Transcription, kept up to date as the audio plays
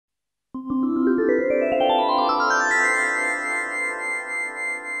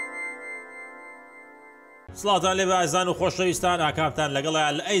سڵاتان لێ بەئازان و خۆشەویستان ئاکامتان لەگەڵە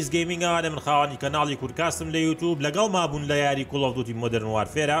لە ئەیس گەیمینگەوانێ من خاوەنی کەناڵی کورکاستم لە یوتیوب لەگەڵ مابوون لە یاری کۆڵ ئۆف دووتی مۆدرن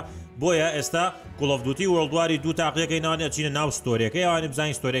وارفێرە بۆیە ئێستا کۆڵ ئۆف دووتی وۆرڵد واری دوو تاقیەکەی ناوانێ ئەچینە ناو ستۆریەکەی ئەوانێ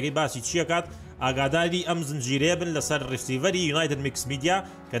بزانین ستۆریەکەی باسی چیەکات ئاگاداری ئەم زنجیرەیە بن لەسەر ڕیسیڤەری یونایتد میکس میدیا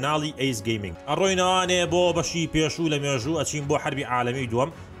کەناڵی ئەیس گەیمینگ ئەڕۆینەوانێ بۆ بەشی پێشوو لە مێژوو ئەچین بۆ حربی عالەمی دووەم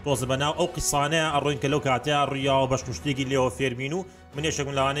تۆزە بەناو ئەو قیسانەیە ئەڕۆین کە لەو کاتەیە ڕیاوە بەش شتێکی لێەوە فێرمین و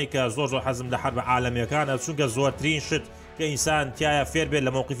منێشێکم لەوانەیە کە زۆر حەزم لە حرب عالەمیەکانە چونکە زۆرترین شت کە ئینسان تایە فێر بێت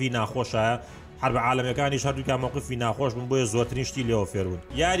لە مووقفی ناخۆشە حرب عالەمیەکانیش هەردووکە مووقفی ناخۆش بوون بۆیە زۆرترین شتی لێەوە فێربوون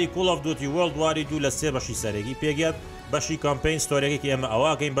یاری کۆڵ ئۆف دووتی وۆرڵد واری دوو لە سێ بەشی سەرەکی پێگێت بەشی کامپین ستۆریەکێکی ئێمە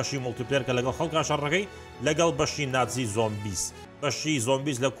ئەوەکەین بەشی مولتیپلێر کە لەگەڵ خەڵکا شەڕەکەی لەگەڵ بەشی ناتزی زۆمبیس بەشی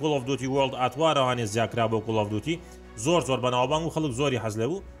زۆمبیس لە کۆڵ ئۆف دووتی وۆرڵد ئاتوارەوانێ زیاکرا بۆ کۆڵ ئۆف دووتی زۆر بەناوبانگ و خەڵک زۆری حەز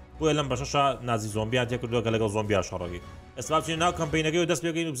لەبوو بۆیە لەم بەشەشا نازی زۆمبیان تێکردووە کە لەگەڵ زۆمبیا شەڕەکەی ئێستا بچینە ناو کەمپینەکەی و دەست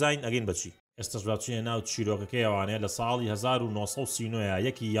پێکەین و بزانین ئەگەین بەچی ئێستاش بچینە ناو چیرۆکەکەی ئەوانەیە لە ساڵی 1939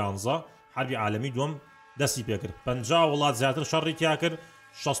 یەکی 11 حربی عالەمی دووەم دەستی پێکرد 50 وڵات زیاتر شەڕی تیا کرد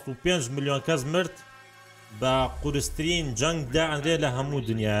 65 ملیۆن کەس مرد بە قورسترین جەنگدا ئەندرێ لە هەموو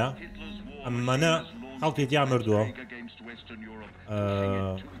دنیاە ئەممەنە خەڵکی تیا مردووە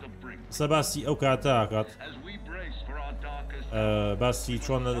سەباسی ئەو کاتە ئاکات باسی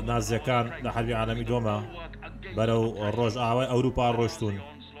چۆن نازیەکان لە حربی عالەمی دووەمە بەرەو ڕۆژ ئاوای ئەوروپا ڕۆشتون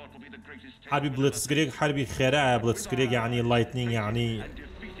حربی بڵێتسکرێک حربی خێرایە بڵێتسکرێک یعنی لایتنینگ یعنی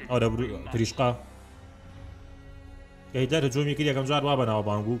ئەوە تریشقا کە هیتلەر هجومی کرد یەکەم جار وا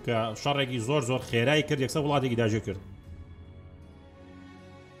بەناوبانگ بوو کە شەڕێکی زۆر خێرایی کرد یەکسەر وڵاتێکی داژێ کرد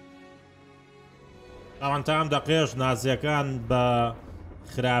ئەوان تا ئەم دەقێش نازیەکان بە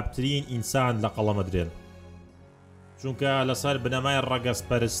خراپترین ئینسان لە قەڵەمە درێن چونکە لەسەر بنەمای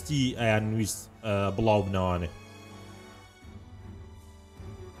ڕەگەزپەرستی ئەیان نوویست بڵاو بنەوانێ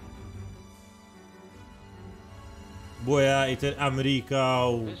بۆیە ئیتر ئەمریکا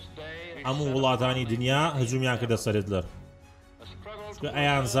و هەموو وڵاتانی دنیا هجومیان کردە سەر هیتلەر چونکە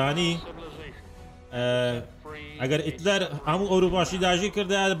ئەیانزانی ئەگەر هیتلەر هەموو ئەوروپاشی داژی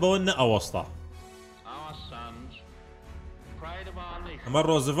کردایە بەوە نەئەوەستا ئەمە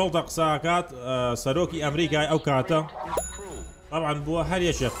ڕۆزڤڵتە قساکات سەرۆکی ئەمریکای ئەو کاتە طبعاً بووە هەر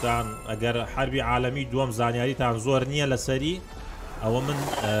یەکێکتان ئەگەر حربی عالەمی دووەم زانیاریتان زۆر نییە لەسەری ئەوە من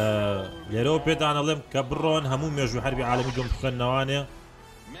لێرەوە پێتان ئەڵێم کە بڕۆن هەموو مێژووی حربی عالەمی دووەم بخوێندنەوانێ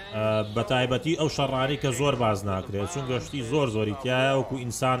بە تایبەتی ئەو شەڕانەی کە زۆر باز ناکرێت چونکە شتی زۆری تایە وەکو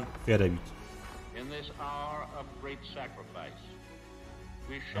ئینسان فێرەبیت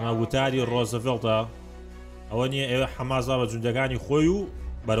ئەمە وتاری ڕۆزڤڵتە ئەوە نییە ئێوە حەمازا بە جوندەکانی خۆی و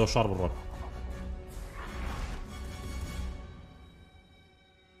بەرەو شەڕ بڕۆن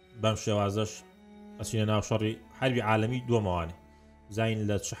بەم شێوازەش ئەچینە ناو شەڕی حربی عالەمی دووەمەوانێ زین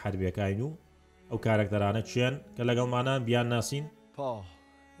لە چه حربیەکەین و ئەو کارکتەرانە چێن کە لەگەڵمانان بیان ناسین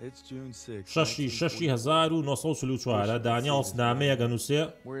شەشی 1944 دانیال سنامەیە گەنووسێ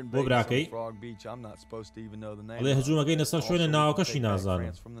بۆ براکەی ئەڵێ هجوومەکەی لەسەر شوێنە ناوەکەشی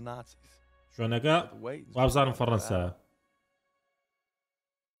نازانم شوێنەکە وابزانم فەڕەنسایە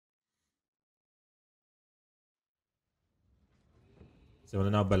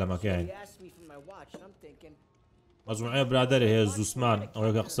سێوەنە ناو بەلەمەکەیان مەجموعەیە برادەرە هەیە زوسمان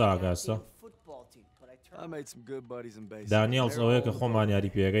ئەوەیە کە قساکە ئێستا دانیێڵز ئەوەیە کە خۆمان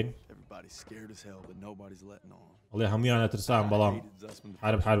یاری پێگەین ئەڵێ هەمویان ئەترسان بەڵام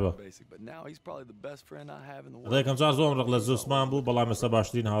حربە ئەڵێ یەکەم جار زۆر ڕق لە زوسمان بوو بەڵام ئێستا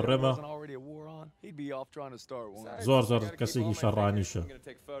باشترین هاوڕێمە زۆر کەسێکی شەڕانیشە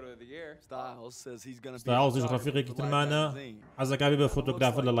ستایلزیش ڕەفیقێکی ترمانە حەزەکە بێ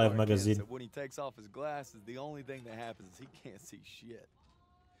فۆتۆگرافەر لە لایڤ مەگەزین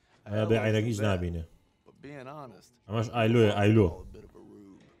ئەیا بێ عینەکیش نابینێ ئەمەش ئایلۆ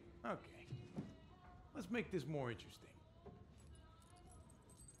Let's make this more interesting.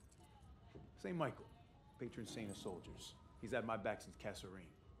 St. Michael, patron saint of soldiers. He's had my back since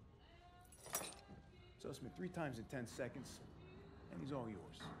Kasserine. Trust me 3 times in 10 seconds, and he's all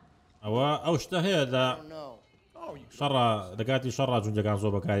yours. ئەو شتە هەیە لە شەڕە دەکاتی شەڕا جوندەکان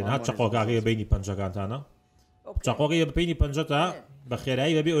زۆر بەکارین هات چەقۆکاکەیە بینی پەنجەکانتانە چەقۆکەیە بینی پەنجەتە بە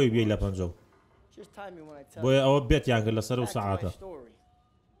خێرایی بەبێ ئەوی بێی لە پەنجە و بۆیە ئەوە بێتیان کرد لەسەر و سەعاتە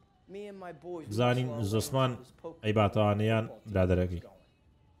بزانین زۆسمان ئەیباتەوانەیان برادەرەکەی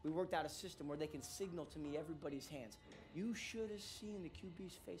We worked out a system where they can signal to me everybody's hands. You should have seen the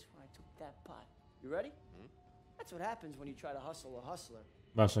QB's face when I took that pot. You ready? That's what happens when you try to hustle a hustler.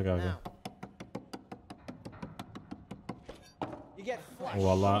 باشە کاکە You get flushed.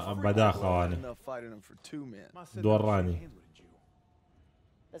 والله بەداخەوانێ دۆڕانی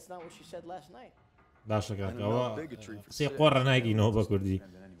That's not what she said last night. باشە کاکەوە سێ قۆڕە ناگینەوە بە کوردی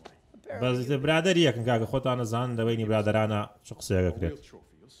بەس برادەری یەکن کاکە خۆتان نەزان دەبینی برادەرانە چ قسەیەکە کرێت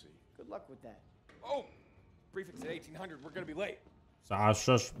ساعات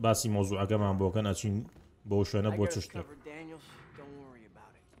 6 باسی مۆزوعەکەمان بۆکەن ئەچین بۆ شوێنە بۆ چ شتێک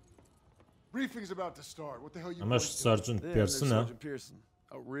ئەمەش سەرجنت پێرسنە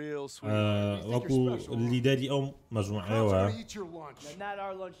وەکو لیدەری ئەو مەجموعەیەوە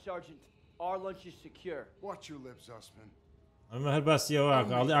ئەمە هەر باسیەوە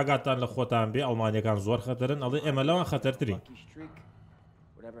ئەڵێ ئاگاتان لە خۆتان بێ ئەڵمانیەکان زۆر خەتەرن ئەڵێ ئێمە لەوان خەتەرترین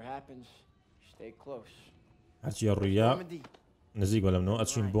هەرچیە ڕوویە نزیک بە لەمنەوە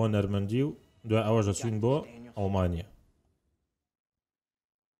ئەچین بۆ نەرمەندی و دوای ئەوەش ئەچین بۆ ئەڵمانیا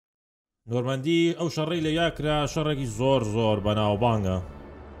نۆرمەندی ئەو شەڕی لە یاکرا شەڕێکی زۆر بەناوبانگە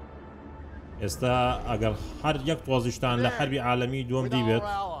ئێستا ئەگەر هەر یەک تۆزیشتان لە حەربی عالەمی دووەم دی بێت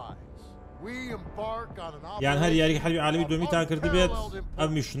یان هەر یاری حەربی عالەمی دووەمیتان کردی بێت ئەم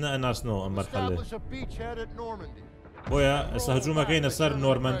میشنە ئەناسنەوە ئەم مەرحەلێ بۆیە ئێستا هەجوومەکەینە سەر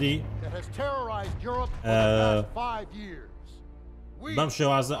نۆرمەندی بەم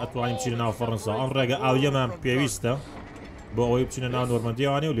شێوازە ئەتوانین بچینە ناو فەڕەنسا ئەم ڕێگە ئاویەمان پێویستە بۆ ئەوەی بچینە ناو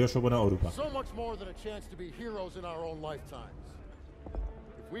نۆرمەندیەوانێ و لێشە بۆنە ئەوروپا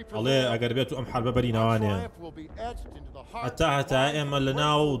ئەڵێ ئەگەر بێت و ئەم حربە بەرینەوانێ هەتا ئێمە لە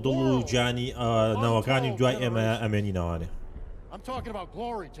ناو دڵ و جانی نەوەکانی دوای ئێمە ئەمێنینەوانێ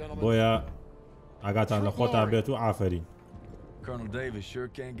بۆیە ئاگاتان لە خۆتان بێت و ئافرین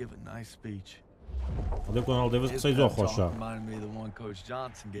ئەڵێ کۆنەڵ دەیڤس قسەی زۆر خۆشە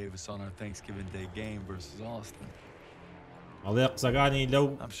ئەڵێ قسەکانی لەو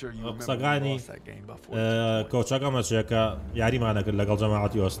قسەکانی کۆچەکە مەچێکە یاریمانە کرد لەگەڵ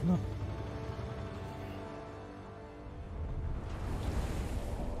جەماعەتی ئۆستنە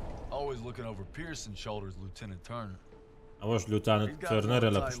ئەوەش لوتانت ترنەرە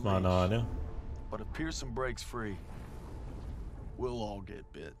لە پشتمانەوانێ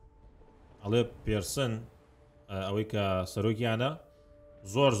ئەڵێ پێرسن ئەوەی کە سەرۆکیانە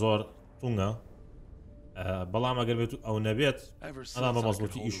زۆر تونگە بەڵام ئەگەر بێت ئەو نەبێت ئەڵام بە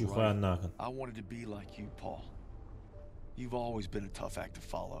مەزبوطی ئیشی خۆیان ناکەن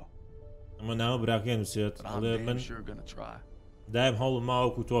ئەمە نامە براکەی نووسێت ئەڵێ من دایم هەوڵم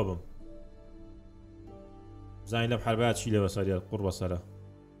ماوەکو تۆ بم بزانین لەم حەربایە چی لێ بەسەریات قوڕ بەسەرە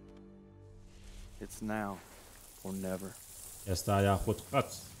ئێستا یاخود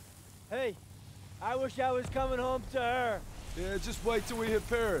قەت Hey, I wish I was coming home to her. Yeah, just wait till we hit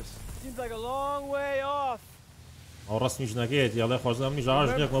Paris. Seems like a long way off. ئەو ڕستمیش نەکەیت یاڵێ خۆزم نیش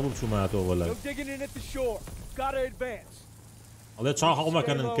ئاژنێک مەبوو بچوومەتەوە وەلای No digging in at the shore. Gotta advance. ئەڵێ چاو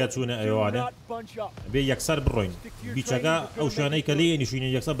هەڵمەکەنن کە چوونە ئەوانێ بێ یەکسەر بڕۆین بیچەکە ئەو شوێنەی کە لێ نشینە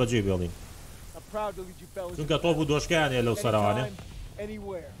یەکسەر بەجێ بێڵین چونکە تۆ بوو دۆشکیانێ لەو سەرەوانێ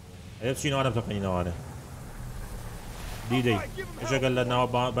ئەێ بچینەوانە بتەقینەوانێ دیدەی ژەگەل لە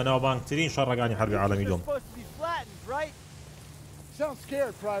بەناوبانگترین شەڕەکانی حەربی عالەمی دووەم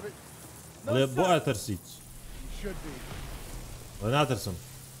ئەڵێ بۆ ئەترسیت وە ناترسم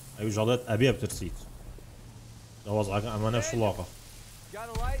ئەوی ژەڵێت ئەبێ بترسیت لە وەزعەکە ئەمانە شڵۆقە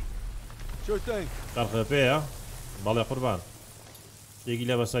قەرخە پێیە بەڵێ قوربان شتێکی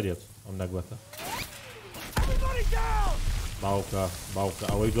لێ بەسەرێت ئەم نەکبەتە باوکە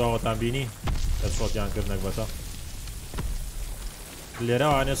ئەوەی دواوەتان بینی دەست شۆتیان کرد نەکبەتە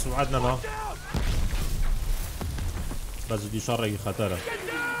لێرەوانێ سوعات نەما بەزدی شەڕێکی خەتەرە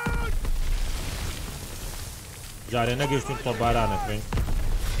جارێ نەگەشتین تۆ بارانەکەین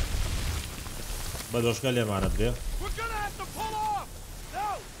بە دۆشکە لێمانت بێ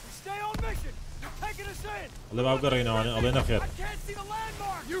ئەڵێ باوگەڕێینەوانێ ئەڵێ نەخێت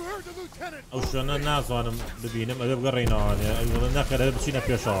ئەو شوێنە نازانم ببینم ئەبێ بگەڕێینەوانێ نەخێت ئەبێ بچینە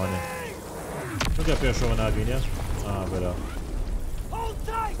پێشەوانێ چونکە پێشەوە نابینێ بەرە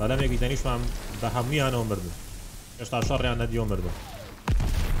بەلەمێکی تەنیشمان بە هەموویانەوە مردن هێشتا شەڕیان نەدیۆ مردن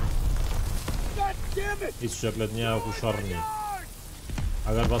هیچ شتێک لە دنیا وەکو شەڕ نییە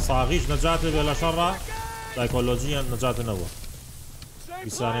ئەگەر بە ساغیش نەجاتێ بێ لە شەڕە سایکۆلۆجییان نەجاتە نەبووە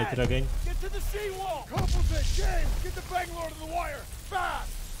بیسانەی ترەکەین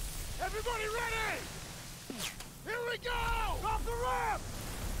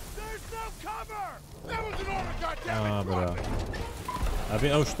ئەبێ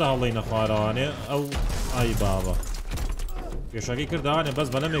ئەو شتە هەڵەی نەخوارەوانێ ئەو ئای بابە پێشەکەی کردوانێ بەس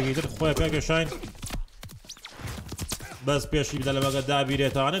بەلەمێکی تر خۆی پێگەشاین بەس پێشی بدە لە بەگە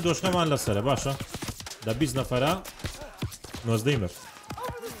دابیرێتوانێ دۆشکەمان لەسەرە باشە دە 20 نەفەرە 19 مرد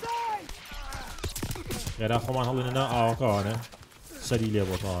خێرا خۆمان هەڵێنە ئاوەکەوانێ سەری لێ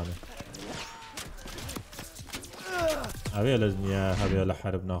بۆتەوانێ ئەوێ لە دنیا هەبێ لە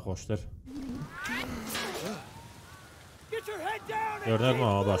حرب ناخۆشتر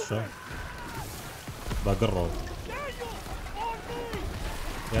گەورنەرماوە باشە بەگڕۆ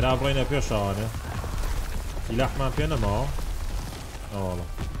هێرا بڕۆینە پێشەوانێ سیلاحمان پێ نەماوە ئەوڵە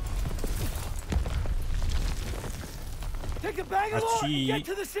هەرچی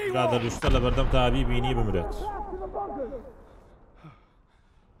رادەبیشتە لە بەردەم تابی بینی بمرێت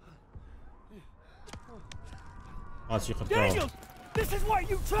ماچی قرتەوە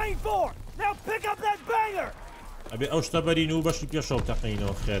ئەبێ ئەو شتە بەرین و بەشی پێشەوە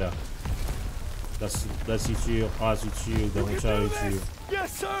تەقینەوە خێرا دەستی چی و قاچی چی و دەموچاوی چی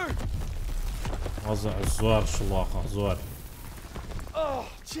وەزع زۆر شڵاقە زۆر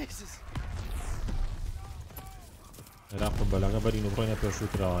هێرا قوبەلەکە بەرین و بڕۆینە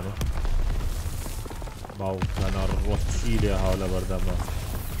پێشووتراوانە باوکانە ڕۆت چی لێ هاو لە بەردەمە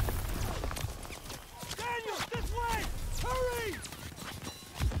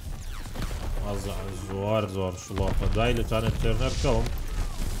وەزع زۆر زۆر شڵاقە دوای لەتانێت تێر نەبکەوم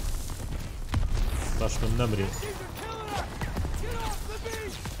باشکم نەمرین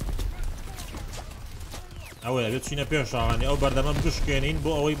ئەوەیە بێت چینە پێشەوانێ ئەو بەردەمە بشکێنین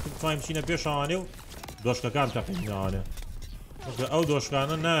بۆ ئەوەی بتوانین بچینە پێشەوانێ و دۆشکەکان تەقینەوانێ ئەو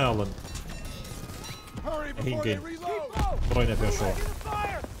دۆشکانە نایڵن هینگەین بڕۆینە پێشەوە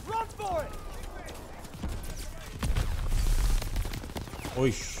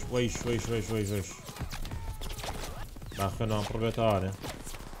ویش ویش ویش ویش ویش ویش باخێنوان پڕ بێتەوانێ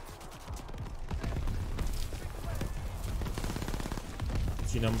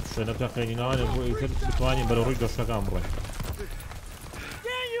چینە شوێنە تەقینینەوانێ بۆ ئیتر بتوانین بەرە ڕووی دۆشکەکان بڕۆین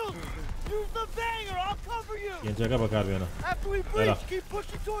یەنجەکە بەکاربێنە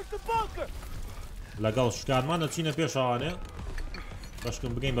لەگەڵ شکارمانە چینە پێشەوانێ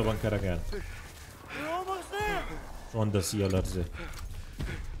بەشکم بگەین بە بەنکەرەکان چۆن دەسیە لەرزێ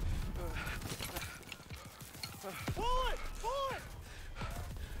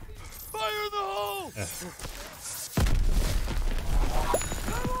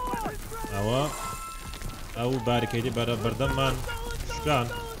ئەوە ئەو بارکەیتی بەرە بەردەممان شکان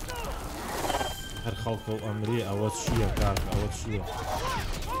هەر خەڵکە و ئەمری ئەوە چییە کاک ئەوە چییە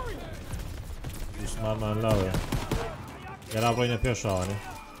دوسمانمان لاوەیە گەرا بڕۆینە پێشەوانێ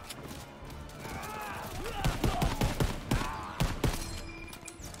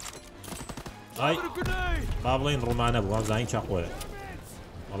ئای با بڵێن ڕوومانە بوو وام زانین چاقۆیە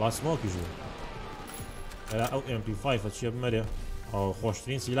وەڵا سمۆکیش بوو گەرا ئەو MP5 چیە بمەرێ ئەو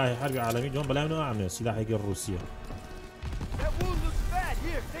خۆشترین سیلاحی حربی عالەمی دوم بەلای منەوە ئەمێ سیلاحێکی ڕووسیە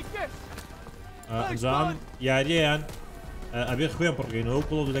ئەنجام یاریەیان ئەبێ خوێن پڕگەینەوە و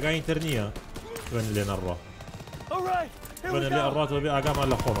کڵۆدەکانی تر نییە خوێن لێ نەڕۆ خوێنە لێ ئەڕاتەوە بێ ئاگامان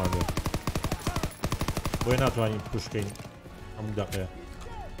لە خۆمان بێ بۆی ناتوانین پوشکەین هەموو دەقەیە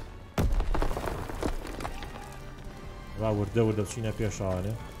وا وردە وردە بچینە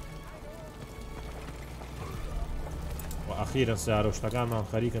پێشەوانێ و ئەخیرەن سیارە شتەکانمان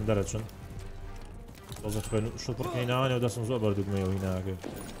خەریکن دەرەچن دۆزە خوێن شت پڕکەینەوانێ و دەستم زۆر بەردوگمەیەوەی ناگرێت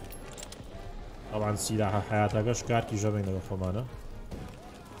طبعا سیلاحە حیاتەکەش کارکی ژەبین لەگە خۆمانە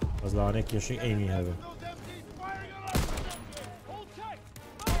بەس لەوانەیە کێشەی ئەیمی هەبێ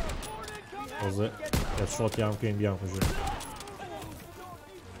دۆزە شۆتیان بکەین بیان کوژێ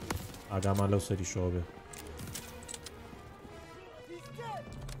ئاگامان لەو سەری شەوە بێ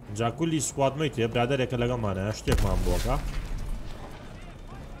اینجا کولی سکوادمەی تێ برادەرێکە لەگەڵمانە شتێکمان بۆکە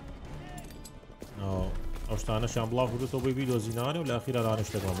ئەو شتانەشیان بڵاو کردوتەوە بۆی بیدۆزینانێ و لە ئەخیرا ڕانە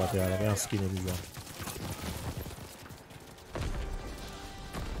شتێکمان باتیارەکە یان سکینە بیجوان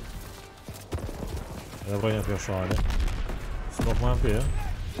بڕۆینە پێشەوانێ سکۆپمان پێە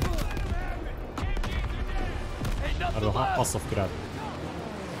هەروەها قەسف کرات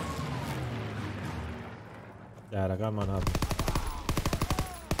دیارەکانمان هاتن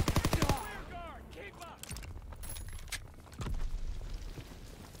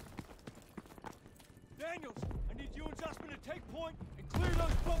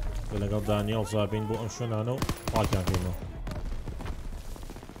لەگەڵ دانیێڵ زابین بۆ ئەم شوێنانە و پاکیان کەینەوە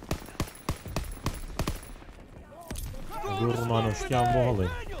دوو ڕوومان و شتیان بۆ هەڵێ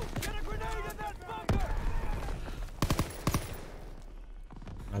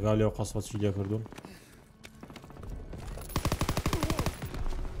ئەگا لێو قەسفەت چی لێ کردوون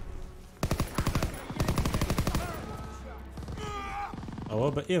ئەوە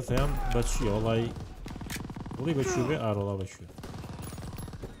بە ئێفەیان بە چیە وەڵی وڵی بەچوو بێ ئاڕۆڵا بەچوێ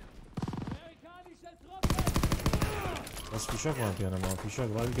بەس پیشەکمان پێنەماوە پیشەک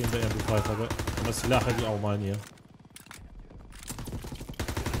ڕای بگەین بە MP5 ئەمە سیلاحێکی ئەڵمانیە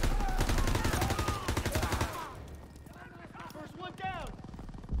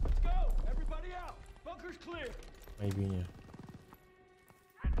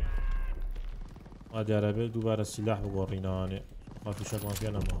وا دیارە بێت دووبارە سیلاح بگۆڕینەوانێ خاتی شەکمان پێ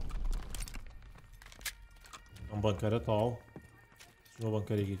نەما ئەم بەنکەرە تاو چمە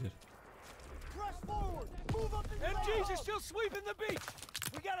بەنکەرێکی تر MGs are still sweeping the beach.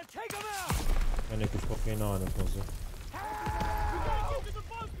 We gotta take them out. کەنێکیش بۆکەینەوانە تۆزە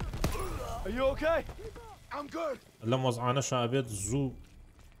Are you okay? I'm good. لەم وەزعانەشە ئەبێت زوو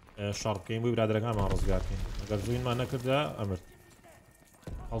شەڕ بکەین بۆی برادەرەکانمان ڕزگارکەین ئەگەر زووینمان نەکردا ئەمرد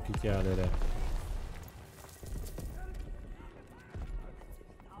خەڵکی تیا لێرە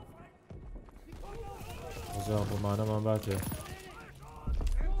زە ڕمانەمان باتێ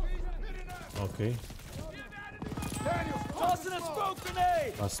ئۆکەی Tossing a smoke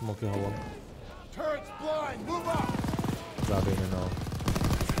grenade. با سمۆکی هەوڵ Turret's blind. Move up. جابێنەوە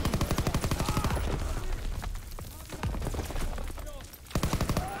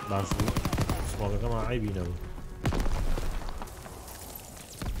باش بوو سمۆکەکەمان عیبی نەبوو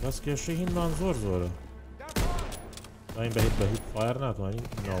بەس کێشەی هینمان زۆر زۆرە داین بەهیت بەهیت فایر ناتوانین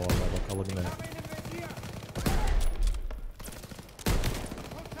ناوەڵا بە کەڵک نایە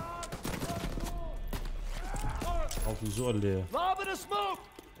خەڵکی زۆر لێیە Lobbing a smoke.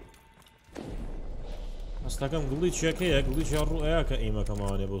 هەستەکەم گڵی چیەکەیە گڵی چیا ڕوو ئەیە کە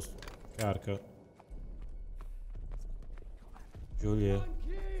ئیمەکەمانێ بۆ کارکە جولیە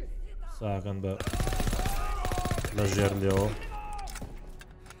ساکەن بە لە ژێر لێەوە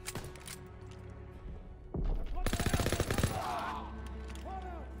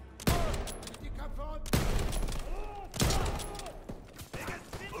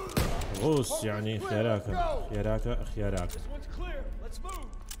ڕوس یعنی خێراکە خێراکە خێراکە This one's clear. Let's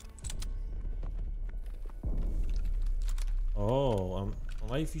move. ئەم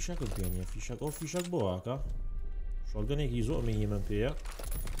ئەڵی فیشەکە بێنیە فیشەک ئەو فیشەک بۆ واکە شۆڵگەنێکی زۆر مەهی من پێیە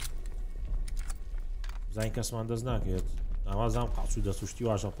زین کەسمان دەست ناکرێت ئامازام قاچوو دەسوشتی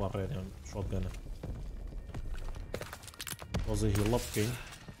واشە پەڕێنێن شۆڵگەنە تۆزە هیڵە بکەین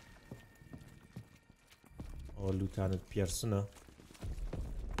ئەوە لوتانت پیرسنە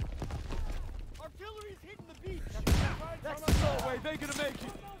Artillery's hitting the beach. That's no way. They're gonna make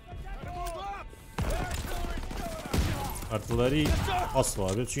it. Gotta move up. ئەرتڵەری قەسڵا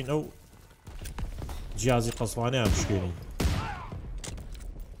بێت چین ئەو جیازی قەسڵانیان بشکێنی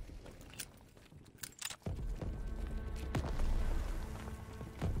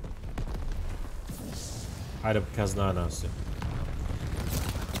عەرب کەس ناناسێ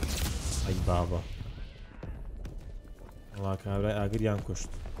ئەی بابە وڵا کابرای ئاگریان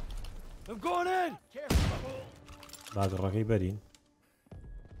کوشت I'm going in. باگڕەکەی بەرین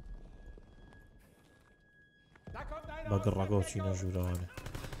بە گڕەکە و چینە ژوورەوانێ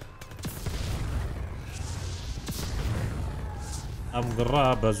ئەم گڕا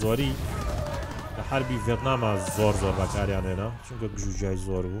بە زۆری لە حربی ڤێتنامە زۆر زۆر بەکاریان هێنا چونکە گژوجای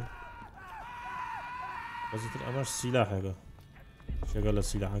زۆر بوو بەزتر ئەمەش سیلاحێکە شێگە لە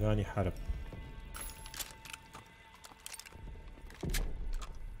سیلاحەکانی حرب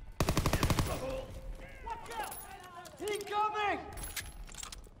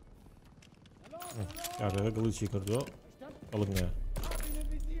کابرەکە گڵی چی کردووە قەڵک نایە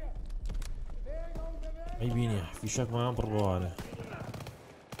ئەی بینیە فیشەکمان بڕوانە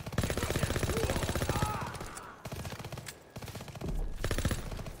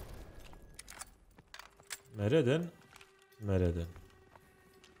مەرەدن مەرەدن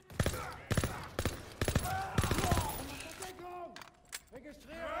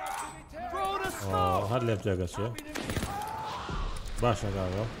هەر لێم تێگەچێ باشە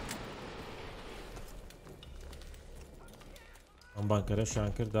کاکە ئەم بانکەرە شان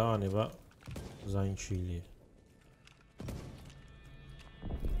کرد داوانێ بە زین چیلیە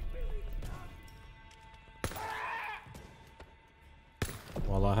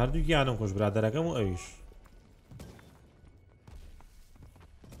وەڵا هەردوو گیانم خۆش برادەرەکەم و ئەویش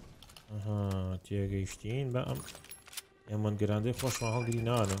تێگەیشتین بە ئەم ئێمە گەراندەی خۆشمان هەڵگری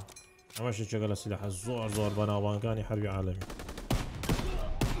نانە ئەمە شتێکە لە سیلاحە زۆر زۆر بەناوبانگانی حەربی عالەمی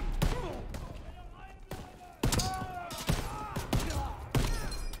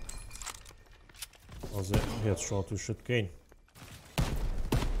هێت شۆت و شت بکەین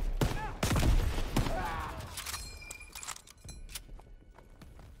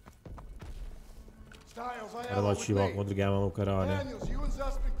هەڵا چی باق مدرگامە و کەرانێ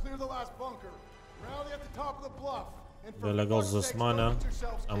لەگەڵ زستمانە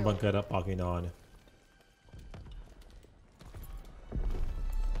ئەم بەنکەرە پاکەینەوانێ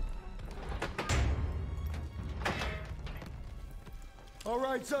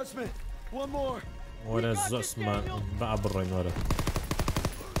وەرە زستمان بە بڕێن وەرە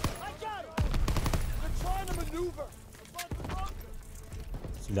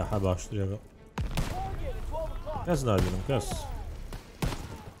سیلاحە باشترێگە کەس نابینم کەس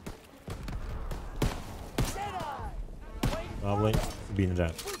با بڵێن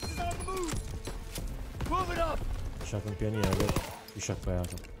بینران شەکم پێ نییە ئەگەر فیشەک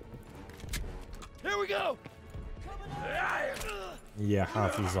پێیاکەم یا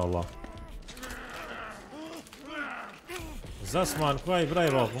حافیظ الله زەسمان کوای برای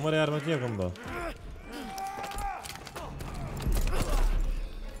باوکم وەرە یارمەتیەکەم بە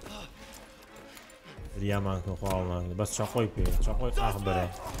ریامان کە خواڵمان بەس چاقۆی پێ چاقۆی ئاخ بەرە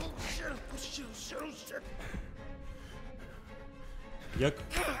یەک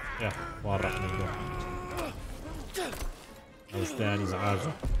وا ڕەحمەکە ئەو شتیانی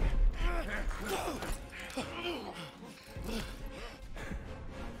زەعاجە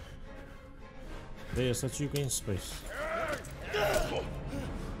دەی ئێستا چی بکەین سپەیس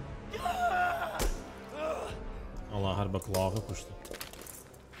ئەڵا هەر بە کڵاوەکە کوشتە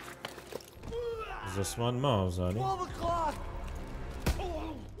زەسمان ماوە زانی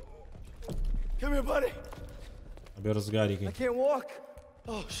ئەبێ ڕزگاریکەین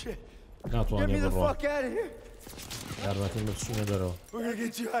ناتوانێ بڕۆ یارمەتیم بە بچینە دەرەوە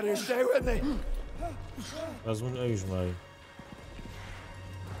بەس من ئەویش ماوی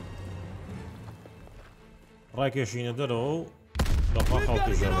ڕاکێشینە دەرەوە و لەخوا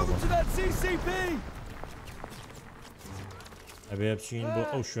خەڵکیژەوە ئەبێ بچین بۆ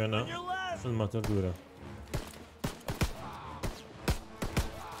ئەو شوێنە فلمەتە دوورە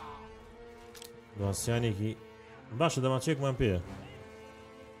دواسیانێکی باشە دەماچێکمان پێە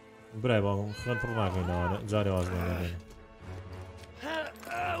برای باوم خوێن پڕ ناکەینەوەنە جارێ وازمان دەبێنە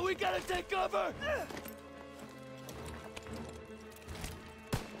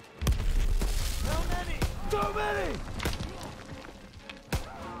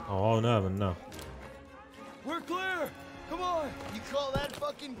ئەواو نابن نا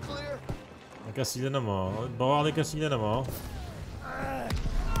کەسی لە نەماوە بەواڵی کەسی لە نەماوە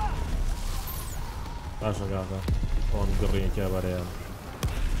باشە کاکە ئەوان گڕیەکە بەرەیان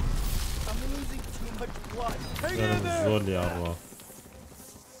زۆر لێ ئاڕوە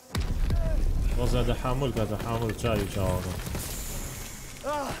وەزە دەحامل کە تەحامل چاوی چاوەکە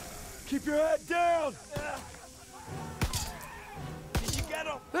Keep your head down! Did you get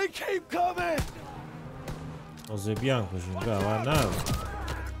him? They keep coming! وەزێ بیان کوژین ئەوان ناوە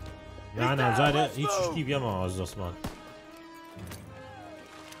یانە جارێ هیچ شتی بێمەوە ئەز دەسمان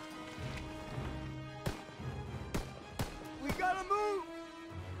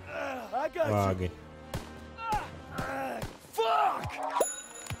واگەی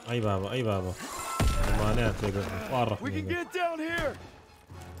ئەی بابە ئەی بابە ئەمانەیە تێگەشن خوا ڕەحمێنە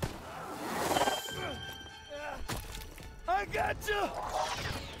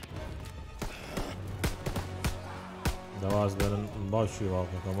دەواز بێنن باشی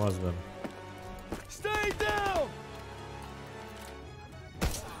واڵکەکەم واز بێن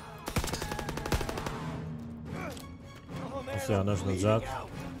حسیانەش نەجات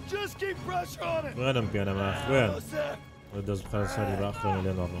خوێنم پێنەما خوێن دەست بخەن سەری با خوێنە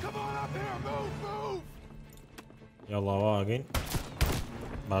لێ نەڕۆ یاڵا واگەین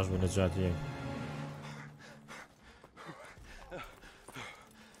باش بوو نەجاتیە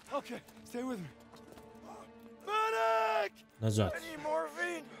نەجات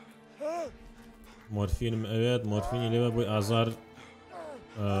مۆرفینم ئەوێت مۆرفینی لێوە بۆی ئازار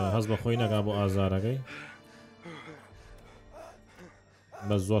هەست بە خۆی نەکا بۆ ئازارەکەی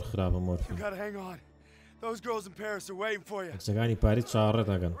بە زۆر خراپە مۆرفین کچەکانی پاریس چاوەڕێت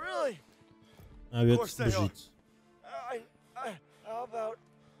دەکەن ئەوێت بژیت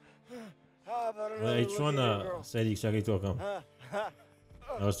ئەی چۆنە سەری کچەکەی تۆکەم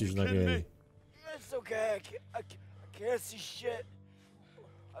هەستیش نەکەوێنی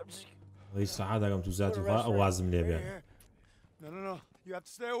ئەی سەعات دەکەم تو زیاتری خوا ئەوازم لێ بێن You have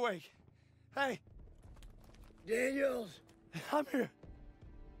to stay awake. Hey! Daniels! I'm here.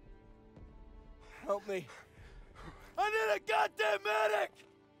 Help me. I need a goddamn medic!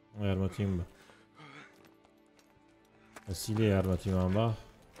 یارمەتیم بە ئەسی لێ یارمەتیمان بە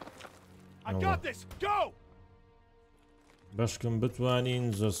I got this! Go! بەشکم بتوانین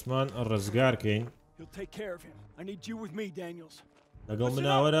زەسمان ڕزگارکەین You'll take care of him. I need you with me, Daniels. لەگەڵ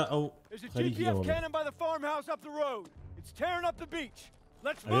مناوەرە ئەو There's a خەریکی GPS ئەوە cannon by the farmhouse up the road. It's tearing up the beach.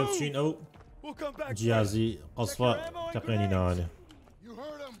 Let's ئەوێ بچین ئەو We'll come back. جیازی قەسفە تەقێنی ناوانێ You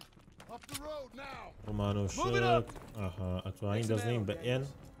heard him. Up the road now. ڕۆمانۆشک ئاها ئەتوانین دەزنین بە ئێن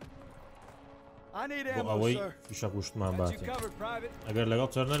I need بۆ ammo, ئەوەی sir. فیشەک وشتمان You باتێ covered, Private. ئەگەر لەگەڵ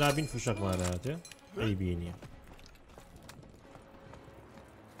چەرنە لابین فیشەکمانەهاتێ ئەی بینیە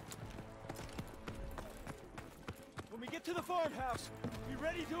When we get Get to the farmhouse. Be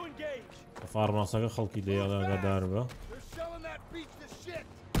ready to engage. فارماسەکە خەڵکی دەیەڵاگەدار بە They're selling that beach to shit.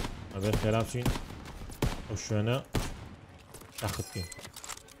 ئەبێت خێرا بچین ئەو شوێنە تەخت بکەین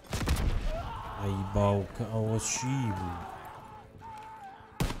ئەی باوکە ئەوە چی بوو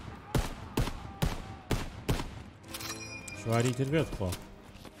سواری تر بێت خۆ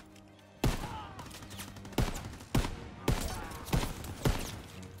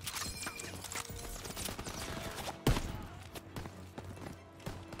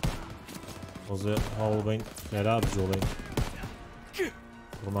هەوڵ بین خێرا بجۆڵین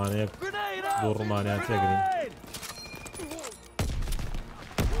ڕمانەیەک بۆ ڕمانیان تێگرین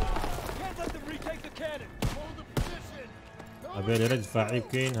ئەبێ لێرە دیفاعی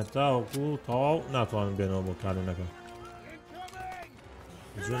بکەین هەتا وەکو تەواو ناتوانن بێنەوە بۆ کانونەکە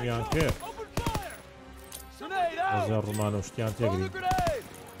زومیان کرد ئەزێ ڕمانە و شتیان تێگرین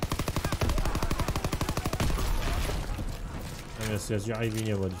ئەمێ سێزی عیبی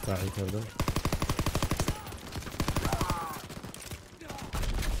نییە بۆ دیفاعی کردن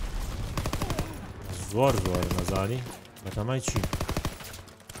زۆر زۆر نەزانی بەتەمای چی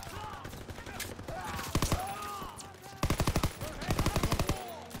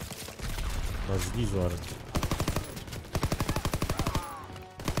بەزگی زۆرن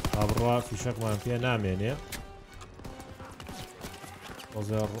با بڕوا فیشەکمان پێ نامێنێ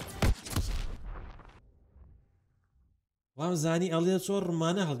وام زانی ئەڵێ چۆن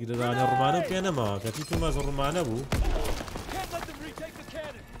ڕمانە هەڵگرێدانە ڕمانە پێ نەماوە کەتی تو مەز ڕمانە بوو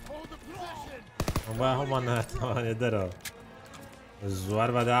با هەڵمان ناتوانێت دەرەوە زوار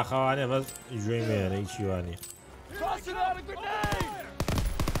بەداخەوانێ بەس گوێی مێنە هیچی وانێ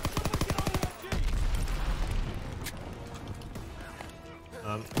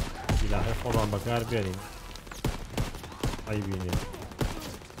ئەم سیلاحی خۆمان بەکار بێنین عیبی نیە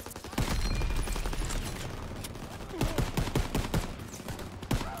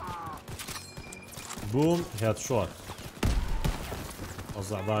بووم هێت شۆت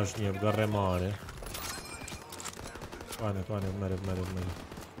ئەوزع باش نییە بگەڕێماوانێ توانێ مەرد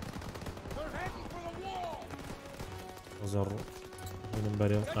زەڕ بینم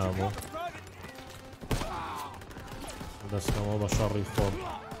بەرێم ئامۆ دەستەمەوە بە شەڕی خۆم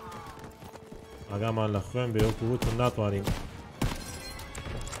ئاگامان لە خوێن بێ وەکو وتم ناتوانین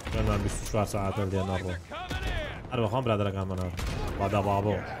گەنمان 24 ساعتە لێنە ڕۆ هەروەخۆم برادەرەکانمانە با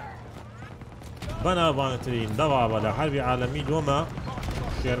دەبابۆ بەناوبانترین دەبابە لە حەربی عالەمی دووەمە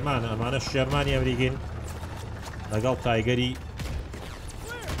شێرمانە ئەمانە شێرمانی ئەمریکین لەگەڵ تایگەری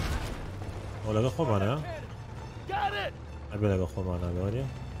ئەو لەگە خۆمانە ئەبێ لەگە خۆمانە لەوانێ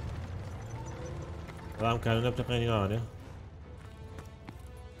بەڵام کانونە بتەقێنی ناوانێ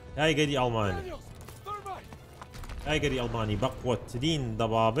تایگەری ئەڵمانی تایگەری ئەڵمانی بە قووەترین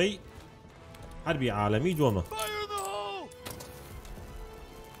دەبابەی حەربی عالەمی دووەمە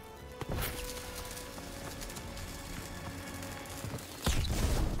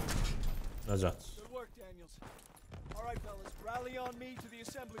نەجات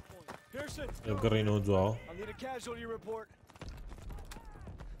بگەڕینەوە دواوە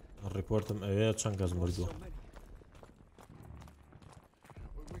ڕیپۆرتم ئەوێ چەند کەس مردووە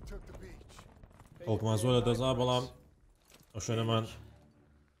خەڵکمان زۆر لە دەزا بەڵام ئەو شوێنەمان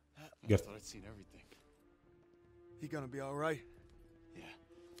گرت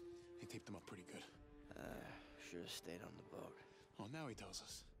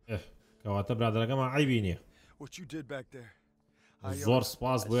کەواتە برادەرەکەمان عیبی نییە زۆر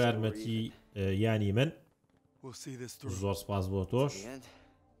سپاس بۆ یارمەتی یانی من زۆر سپاس بۆ تۆش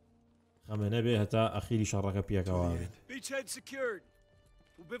خەمە نەبێ هەتا ئەخیری شەڕەکە پێکەوە بێت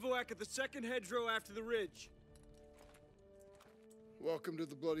We'll bivouac at the second hedgerow after the ridge. Welcome to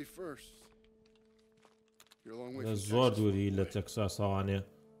the bloody first. You're a long way from زۆر دووری لە تەکساساوانێ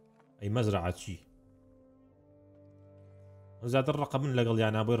ئەی مەزرعە چی زیاتر ڕقە من لەگەڵ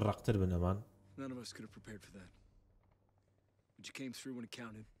یانە بۆی ڕقتر بنەمان None of us could have prepared for that. But you came through when it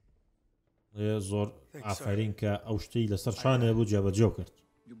counted. زۆر ئافرین کە ئەو شتەی لەسەر شانێ بوو جێبەجێ کرد.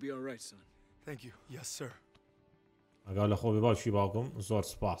 You'll be all right, son. Thank you. Yes, sir. ئەگەڵ لە خۆ بێ باوکی باوکم زۆر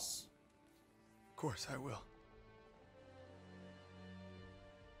سپاس. Of course I will.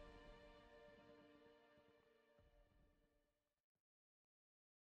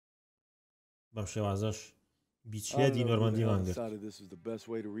 بەم شێوازەش بیچێدی نۆرمەندیمان گرت. This was the best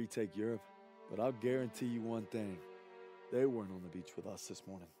way to retake Europe, but I'll guarantee you one thing. They weren't on the beach with us this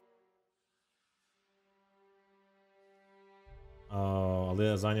morning.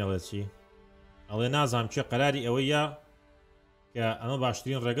 ئەڵێ زانی ئەڵێ چی؟ ئەڵێ نازانم چێ قەراری ئەوەیە کە ئەمە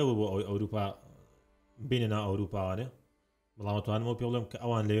باشترین ڕێگە بوو بۆ ئەوەی ئەوروپا بینێنا ئەوروپاوانێ بەڵام توانمەوە پێ بڵێم کە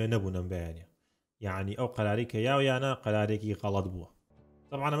ئەوان لەوێ نەبوونم بەیانێ یعنی ئەو قەراری کە یاویانە قەرارێکی غەڵەت بووە.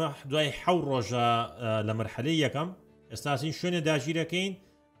 طبعا ئەمە دوای 7 ڕۆژە لە مەرحەلەی یەکەم ئێستاسین شوێنە داگیرەکەین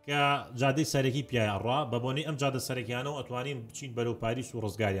کە جادەی سەرەکی پیای ئەڕوا بە بۆنەی ئەم جادە سەرەکیانەوە ئەتوانین بچین بەرەو پاریس و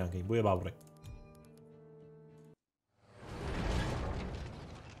ڕزگاریانکەین بۆیە باوڕێ.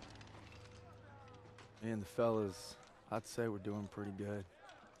 Me and the fellas, I'd say we're doing pretty good.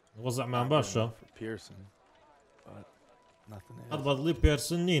 وەزعمان باشە. For Pearson, but nothing else. هەت بەدڵی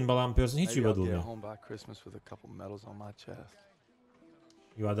پێرسن نین بەڵام پێرسن هیچی Maybe I'll بەدڵ get نیە. home by Christmas with a couple medals on my chest.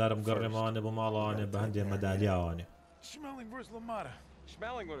 هیوادارم گەڕێمەوانێ بۆ ماڵەوانێ بە هەندێک مەدالیاوانێ. Schmeling versus LaMotta.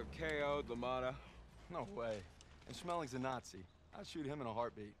 Schmeling would have KO'd LaMotta. No way. And Schmelling's a Nazi. I'd shoot him in a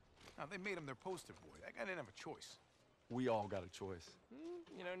heartbeat. Now, they made him their poster boy. That guy didn't have a choice. We all got a choice.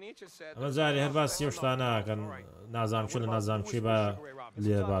 You know, Nietzsche said... ئەمە جارێ هەر باسی ئەو شتانە ناکەن نازام چ لە نازام چی بە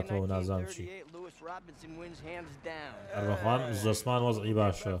لێباتەوە نازام چی. هەروەخوان زۆسمان وەزعی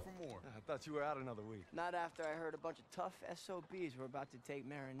باشە. I thought you were out another week. Not after I heard a bunch of tough SOBs were about to take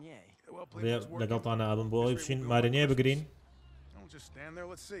Marigny. Well played. لەگەڵتانە ئابم بۆ ئەوی بچین مارینێ بگرین. Don't just stand there.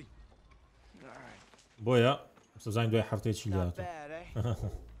 Let's see. All right. بۆیە سەزانین دوای هەفتەی چی Not لاتە. bad, eh?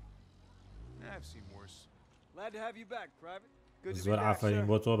 I've seen worse. Glad to have you back, Private. Good to be زۆر back, ئافرین sir.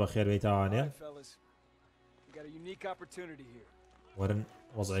 بۆ تۆ بە خێربێتاوانێ. All right, fellas. We got a unique opportunity here. وەرن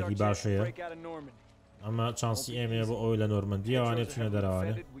وەزعێکی It's our chance to باشەیە. break out of Normandy. ئەمە چانسی ئێمێ بۆ ئەوی لە نۆرمەندیەوانێ بچینە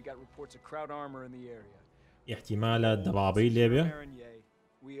دەرەوانێ. We got reports of crowd armor in the area. احتیمالە دەبابەی لێبێ. Marigny,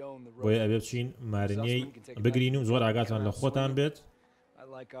 we own the road. بۆیە ئەبێ بچین مارینەی بگرین و زۆر ئاگاتان لە خۆتان بێت. I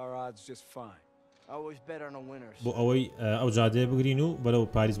like our odds just fine. Always bet on the winners. بۆ ئەوەی ئەو جادەیە بگرین و بەرەو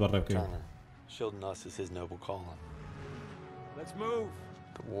پاریس بەڕێبکەین. Shielding us is his noble calling. Let's move.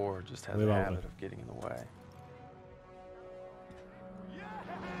 The war just has We a will. habit of getting in the way.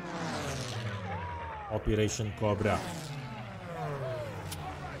 Operation Cobra.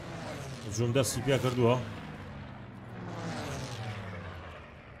 جون دەستی پێ کردووە.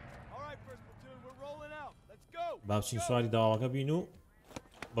 All right, first platoon, we're rolling out. Let's go. با بچین سواری داواکە بین و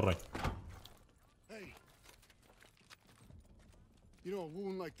بڕێین. Hey. You know, a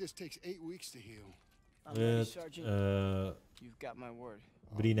wound like this takes 8 weeks to heal. I'm ready, Sergeant. You've got my word.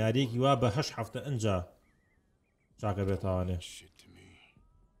 برینارێکی وا بە 8 هەفتە ئەنجا چاکە بێتوانێ. Shit to me.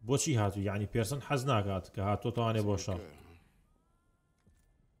 بۆچی هاتوو یعنی پێرسن حەز ناکات کە هاتۆتەوانێ بۆ شەڕ.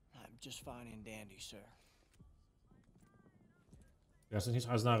 I'm just fine and dandy, sir. پێرسن هیچ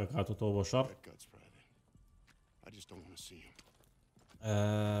حەز ناکات هاتۆتەوە بۆ شەڕ. Red guts, Private. I just don't want to see him.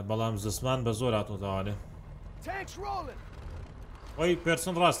 بەڵام زسمان بە زۆر هاتۆتەوانێ. Tanks rolling. ئەوی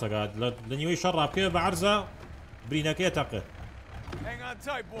پێرسن ڕاستەکات لە نیوەی شەڕ ڕابکێ بە عەرزە برینەکەی تەقێ. Hang on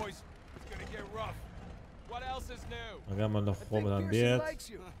tight, boys. It's gonna get rough. What else is new? ئەگەمان لە I think خۆمدان Pearson بێت. likes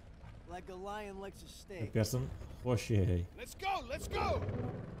you. Like a lion likes a steak. پێرسن خۆشی هەیە. Let's go, let's go.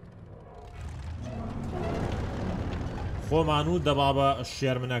 خۆمان و دەبابە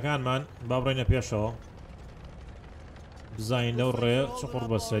شێرمنەکانمان با بڕێنە پێشەوە. بزانین لەو ڕێ چ قوڕ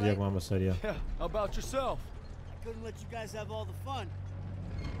بە سەریەکمان بە سەریە. Yeah. How about yourself? I couldn't let you guys have all the fun.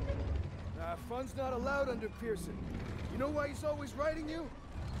 Nah, fun's not allowed under Pearson. You know why he's always writing you?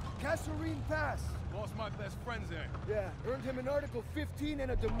 Kasserine Pass. Lost my best friends there. Yeah, earned him an Article 15 and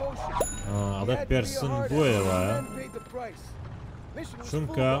a demotion. ئەڵێ پێرسن بۆیەوە Paid the price. Mission was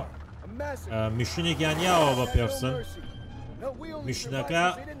چونکە full-bar, a massacre. میشنێکیان یاوە بە پێرسن. No mercy. No, we only میشنەکە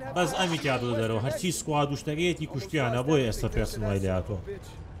survived 'cause they didn't have بەس access ئەمی to کاتۆ the دەرەوە Western هەرچی Front. سکوا دوشتەکەیەتی کوشتیانە Almost بۆیە lost ئێستا everything پێرسن to وای that son of لێهاتۆ. a bitch.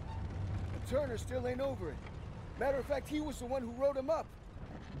 But Turner still ain't over it. Matter of fact, he was the one who wrote him up.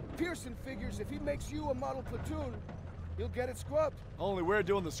 Pearson figures if he makes you a model platoon, he'll get it scrubbed. Only we're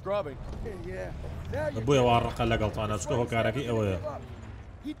doing the scrubbing. Yeah. Now you're بۆیە واڕقە لەگەڵتانە چکە هۆکارەکەی ئەوەیە.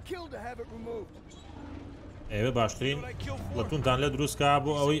 He'd kill to have it removed. ئێوە باشترین لەتونتان لە دروستکە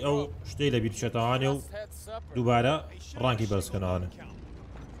بۆ ئەوەی ئەو شتەی لە بیرچێتەوانێ و دووبارە ڕانکی بەرزکەنەوانە.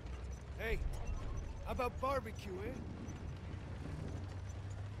 Hey, how about barbecue, eh?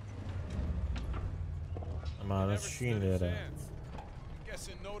 ئەمانە چین لێرە.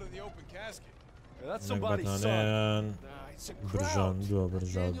 Guessing no to the open casket. That's somebody's son. بەتانیان Nah, it's a crowd. برژاندووە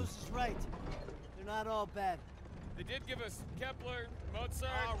برژاند. Daniels is right. They're not all bad. They did give us Kepler,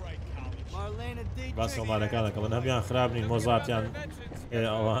 Mozart. All right, college. Marlena Dietrich. باس ئەڵمانەکانەکەڵن هەمیان خراپ نین مۆزاتیان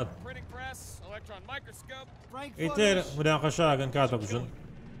ئەوان. Printing press, electron microscope. Frank ئیتر Fudders. مناقەشاکەن کاتە بژن.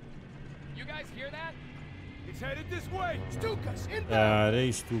 You guys hear that? It's headed this way. Stukas, inbound.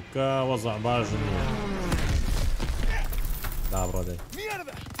 یارەی شتوکە وەزع باش نییە. دابڕۆدەی.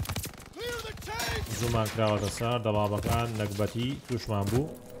 Mierda! Clear the tank! زوومان کراوەتە سەر دەبابەکان نەکبەتی تووشمان بوو.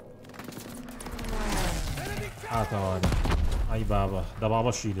 هاتەوانە. ئەی بابە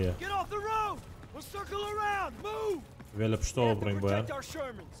دەبابەشی لێ. Get off the road. We'll circle around. Move. وێ لە پشتەوە بڕین بۆیان. Protect our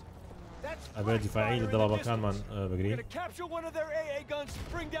Shermans. ئەبێ دیفاعی لە دڵابەکانمان بگرین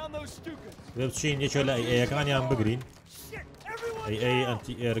لێ بچین یەکێ لە ئەیەکانیان بگرین ئەی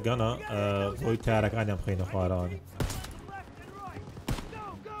ئەنتی ئێرگەنە بۆی تارەکانیان بخەینە خوارەوانی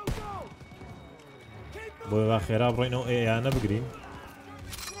بۆی وا خێرا بڕۆینەوە ئەیانە بگرین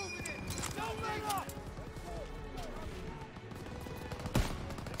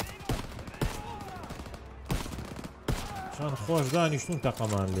چەند خۆش دانیشتون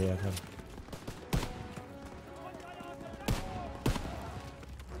تەقەمان لێ یەکەن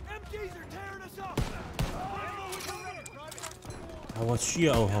ئەوە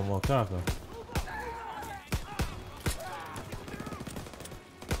چییە ئەو هەموو کاکە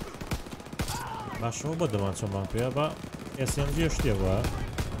باشەوە بە دەمان چەمان پێ بە SMG شتێ بووە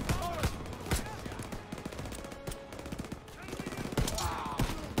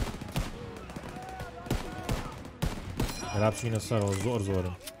هەرا بچینە سەرەوە زۆر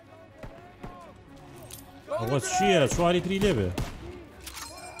زۆرم ئەوە چییە چواری تری لێ بێ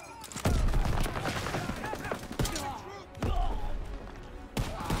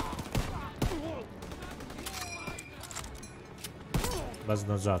بەس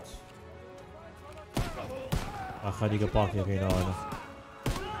نەجات ئاخەریگە پاکیەکەینەوەنە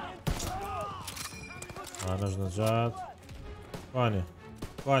ئانەش نەجات وانێ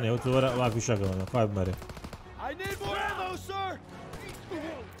وانێ ئەو تۆوەرە وا پیشەکەوەنە خوای بمەرێ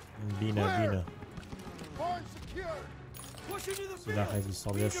بینە بینە سلاحێکی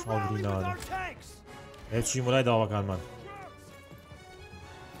سەڵێ شاڵگرینەوەنە هێچی مولای داواکانمان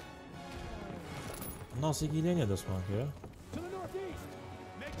ناسێکی لێ نیە دەستمان پێ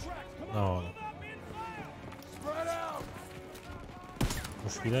ناوانە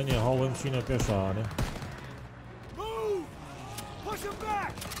مشکلە نیە هەڵڵێم چینە پێشانێ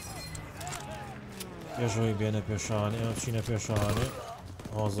پێشەوەی بێنە پێشانێ ئەم چینە پێشانێ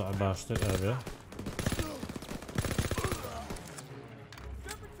ئازە باشتر ئەبێ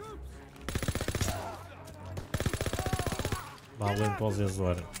باڵێن تۆزێ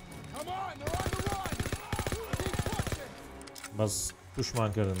زۆرن بەس توشمان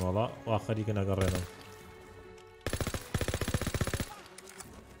کردن وەڵا وا خەریکە نەگەڕێنەوە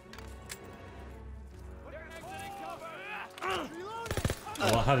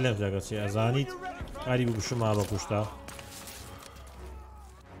ئەوە هەر لێم دەگەچێ ئەزانیت کاری بگوشما بە کوشتا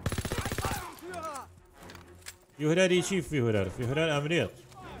فیهرەری چی فیهرەر ئەمرێت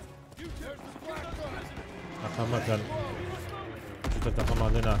ئەقەمەکەن چیتە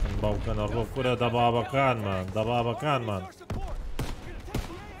تەقەمان لێ ناکەن باوکەنە ڕۆ کورە دەبابەکانمان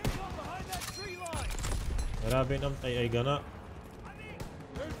هەرا بین ئەم ئەیگەنە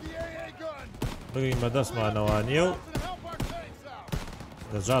بگرین بە دەستمانەوانیە و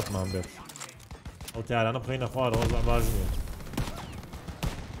نەجاتمان بێت ئەو تیارانە بخەینە خوارەوە زە باش نییە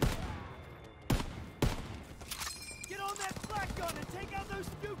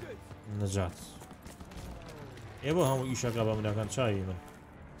نەجات ئێ بۆ هەموو ئیشەکە بە منەکەن چاوی من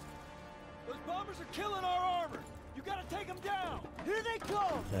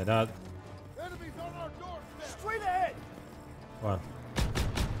هێرات وان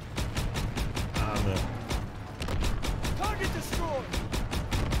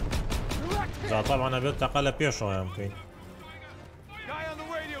جا طبعا ئەبێت تەقە لە پێشەوەیان بکەین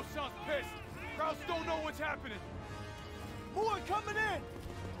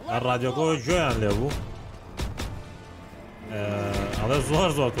هەر ڕادیۆکەوە گوێیان لێ بوو ئەڵێ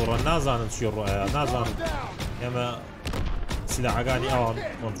زۆر تووڕە نازانن چی ڕۆیە نازانن ئێمە سیلاحەکانی ئەوان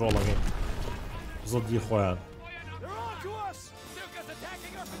کۆنتڕۆڵەکەین زڵدی خۆیان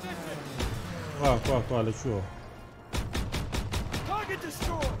وا لە چووە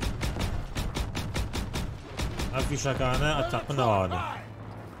ئەم فیشەکانە ئەتەقنەوانە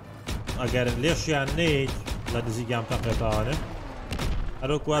ئەگەر لێشیان نەیت لە دزیگیان تەقێتەوانێ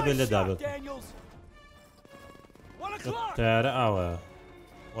هەروکوا بێت لێدابێت تیارە ئاوە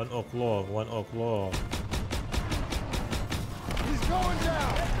 1 o'clock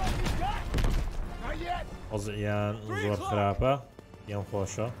وەزعیان زۆر خراپە یان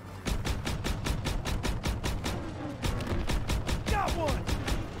خۆشە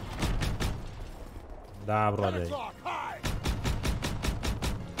دابڕەدەی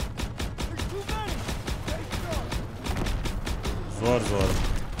زۆر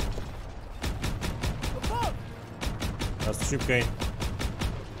دەست چی بکەین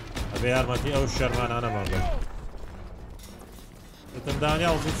ئەبێ یارمەتی ئەو شەرمانانەمان بێت وتم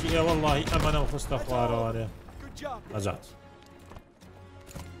دانیال زوچی ئێ وەڵڵاهی ئەمەنە خستە خوارەوانێ نەجات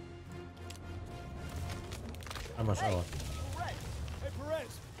ئەمەش ئەوە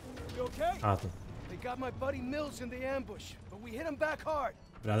هاتم They got my buddy Mills in the ambush, but we hit him back hard.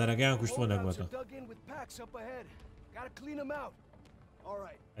 برادەرەکەیان کوشتووە نەگوەتە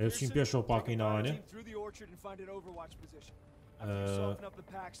ئەوە چین پێشەوە پاکەینەوانێ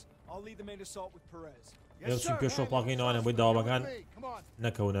ئێوە چین پێشەوە پاکەینەوانێ بۆی داوابەکان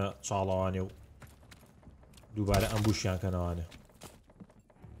نەکەونە چاڵەوانێ و دووبارە ئەمبوشیان کەنەوانێ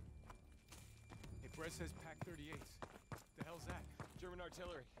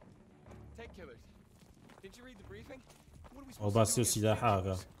ئەو باسی و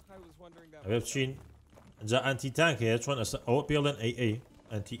سیلاحاکە ئەوێ بچین ئەجا ئەنتی تانک هەیە چۆن ئەوە پێڵێن AA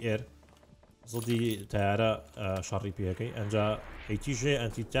ئەنتی ئێر زڵدی تایارە شەڕی پێەکەی ئەنجا ئەیتیژێ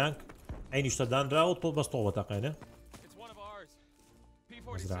ئەنتی تانک ئەی نیشتە دانراوە تۆ بەستۆڵە تەقێنە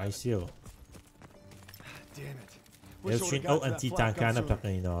مەزرعی سێوە ئێ بچین ئەو ئەنتی تانکانە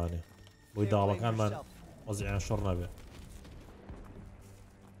بتەقێنەوانێ بۆی داڵەکانمان وەزعیان شەڕ نەبێ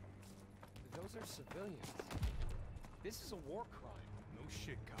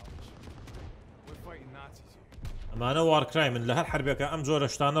ئەمانە وارکرایمن لە هەر حربێکە ئەم جۆرە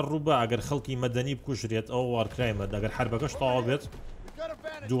شتانە ڕووبە ئەگەر خەڵکی مەدەنی بکوژرێت ئەو وارکرایمە ئەگەر حربەکەش تەواو بێت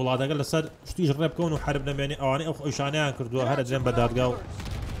دوو وڵاتەکە لەسەر شتیش ڕێبکەون و حرب نەمێنێ ئەوانەی ئەو ئەوشانیان کردووە هەرە دێن بە دادگا و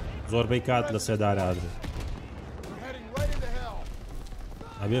زۆربەی کات لە سێدارە ئادرێت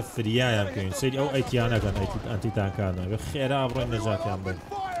ئەبێ فریایان بکەین سەیری ئەو ئەیتیانەکەن ئەنتی تانکانە بێ خێرا بڕۆین نەجاتیان بن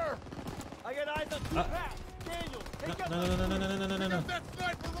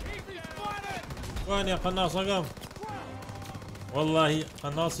وانێ قەناسەکەم واللهی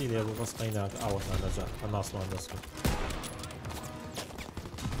قەناسی لێ بوو بەس قەیناکە ئاوەتان نەجات قەناسمان دەست کرد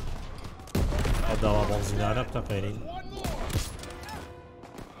ئەو داوا بەڵزینانە بتەقێنین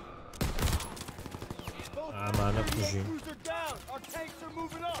ئامانە بکوژین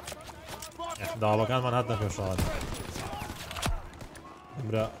داوەکانمان هاتنە پێشەوە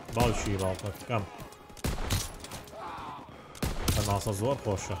ئەمرە باوشی باوکە کەم قەناسە زۆر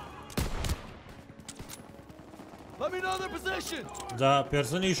خۆشە جا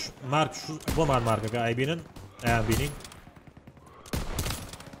پێرسنیش مارک بۆمان مارکەکە ئایبینن ئەیان بینین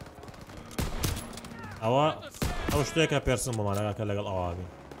ئەوە ئەو شتێکە پێرسن بۆمانەکە لەگەڵ ئەوە بین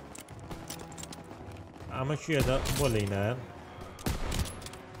ئەمە چیەدە بۆ لەینایەن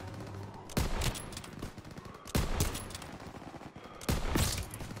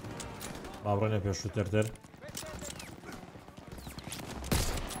با بڕێنە پێشووترتر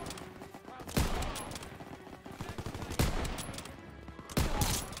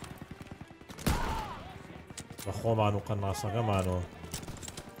بە خۆمان و قەناسەکەمانەوە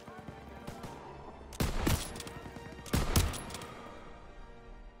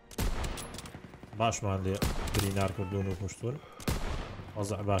باشمان لێ برینار کردوون و کوشتون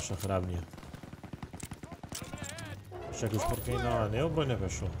وەزع باشە خراب نییە شەکیش پڕکەینەوانێ و بڕێنە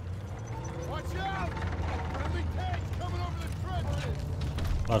پێشەوە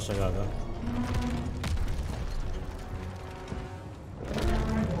باشە کاکە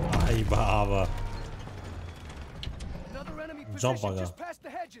ئای بە ئاوە jump aga.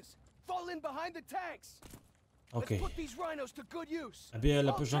 Okay. أبي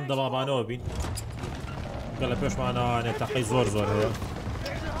لا بيش عند بابا نوبين. قال بيش معنا نتاقي زور هي.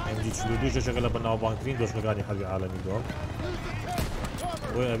 عندي شلو دوجة شغلة بنا بانكرين دوش نقاني حبي عالمي دوم.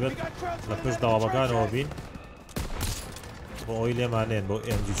 وأبي لا بيش دوا بكان نوبين. بويلي معنين بو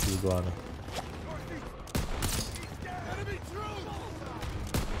عندي شلو دوانا.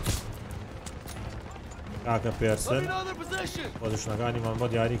 كاكا بيرسن. ودوش نقاني من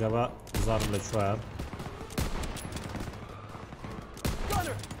بود ياري كبا زارم لشوام.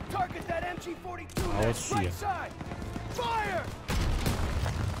 عوض شيء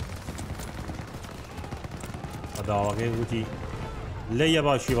هذا واقعي وتي ليا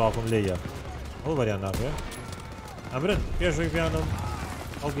باشي باكم ليا هو بريان ناقه أمرن بيشوي بيانم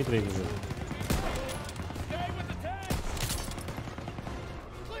أو كي تريد يجي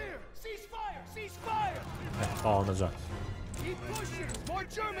نجات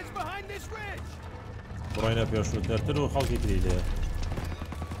براينا بيشوي ترتلو خالكي تريد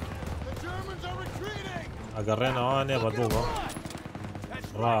أقرينا أنا بدوبة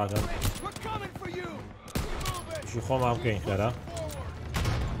راجل شو خو ما ممكن كذا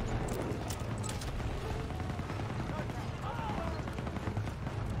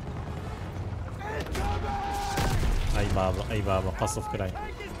أي بابا قصف كراي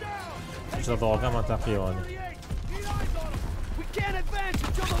إيش هذا ما تقيوني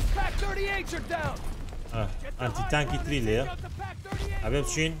أنتي تانكي تريلي أبي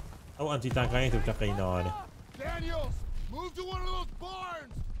بشين أو أنتي تانكاين تبتقينا أنا.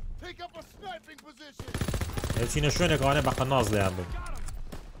 هالشيء نشونه كأنه بقى نازل يعمل.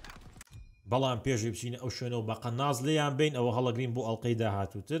 بەڵام پێشی بچینە ئەو شوێنەوە بە قەناز لێیان بین ئەوە هەڵەگرین بۆ ئەڵلقەی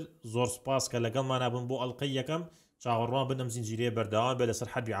داهاتووتر زۆر سپاس کە لەگەڵمانە بن بۆ ئەڵلقەی یەکەم چاوەڕوان بنەم زنجیرەیە بەردەوام بێ لەسەر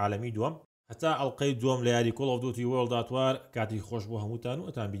حەربی عالەمی دووەم هەتا ئەڵلقەی دووەم لە یاری کۆڵ ئۆف دووتی وۆرڵد ئات وار کاتی خۆش بۆ هەمووتان و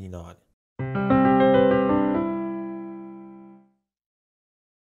ئەتان بینینەوە.